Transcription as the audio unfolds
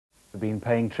We've been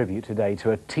paying tribute today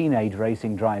to a teenage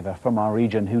racing driver from our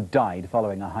region who died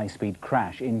following a high-speed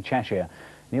crash in Cheshire.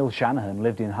 Neil Shanahan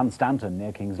lived in Hunstanton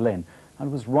near King's Lynn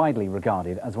and was widely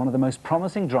regarded as one of the most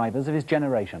promising drivers of his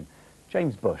generation.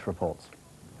 James Bush reports.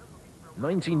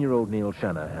 19-year-old Neil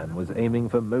Shanahan was aiming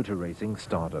for motor racing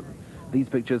stardom. These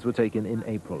pictures were taken in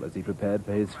April as he prepared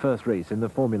for his first race in the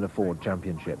Formula A1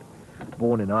 Championship.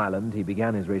 Born in Ireland, he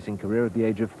began his racing career at the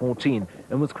age of 14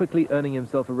 and was quickly earning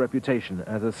himself a reputation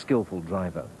as a skillful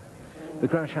driver. The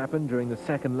crash happened during the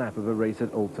second lap of a race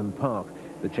at Oulton Park.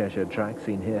 The Cheshire track,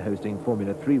 seen here hosting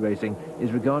Formula 3 racing,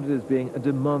 is regarded as being a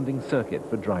demanding circuit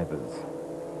for drivers.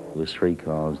 There was 3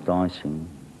 cars dicing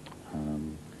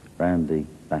round the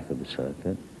back of the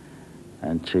circuit,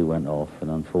 and 2 went off, and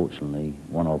unfortunately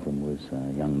one of them was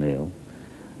young Neil,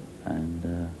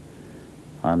 and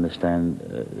I understand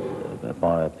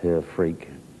by a pure freak,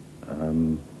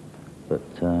 but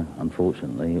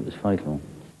unfortunately it was fatal.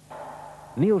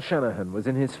 Neil Shanahan was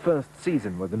in his first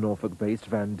season with the Norfolk-based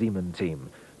Van Diemen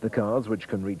team. The cars, which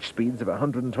can reach speeds of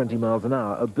 120 miles an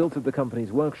hour, are built at the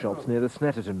company's workshops near the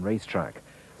Snetterton racetrack.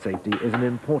 Safety is an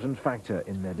important factor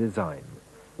in their design.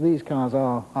 These cars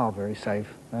are very safe.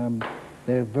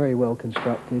 They're very well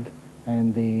constructed,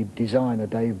 and the designer,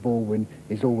 Dave Baldwin,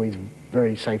 is always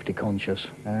very safety conscious,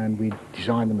 and we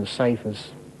design them as safe as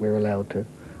we're allowed to.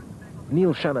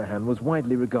 Neil Shanahan was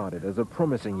widely regarded as a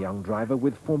promising young driver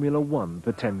with Formula 1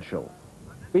 potential.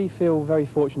 We feel very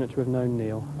fortunate to have known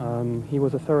Neil. He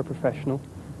was a thorough professional.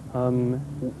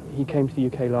 He came to the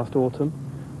UK last autumn,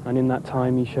 and in that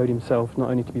time he showed himself not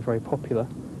only to be very popular,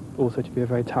 but also to be a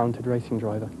very talented racing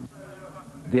driver.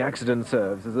 The accident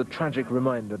serves as a tragic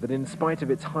reminder that in spite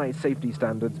of its high safety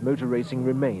standards, motor racing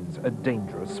remains a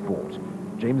dangerous sport.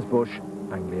 James Bush,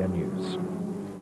 Anglea News.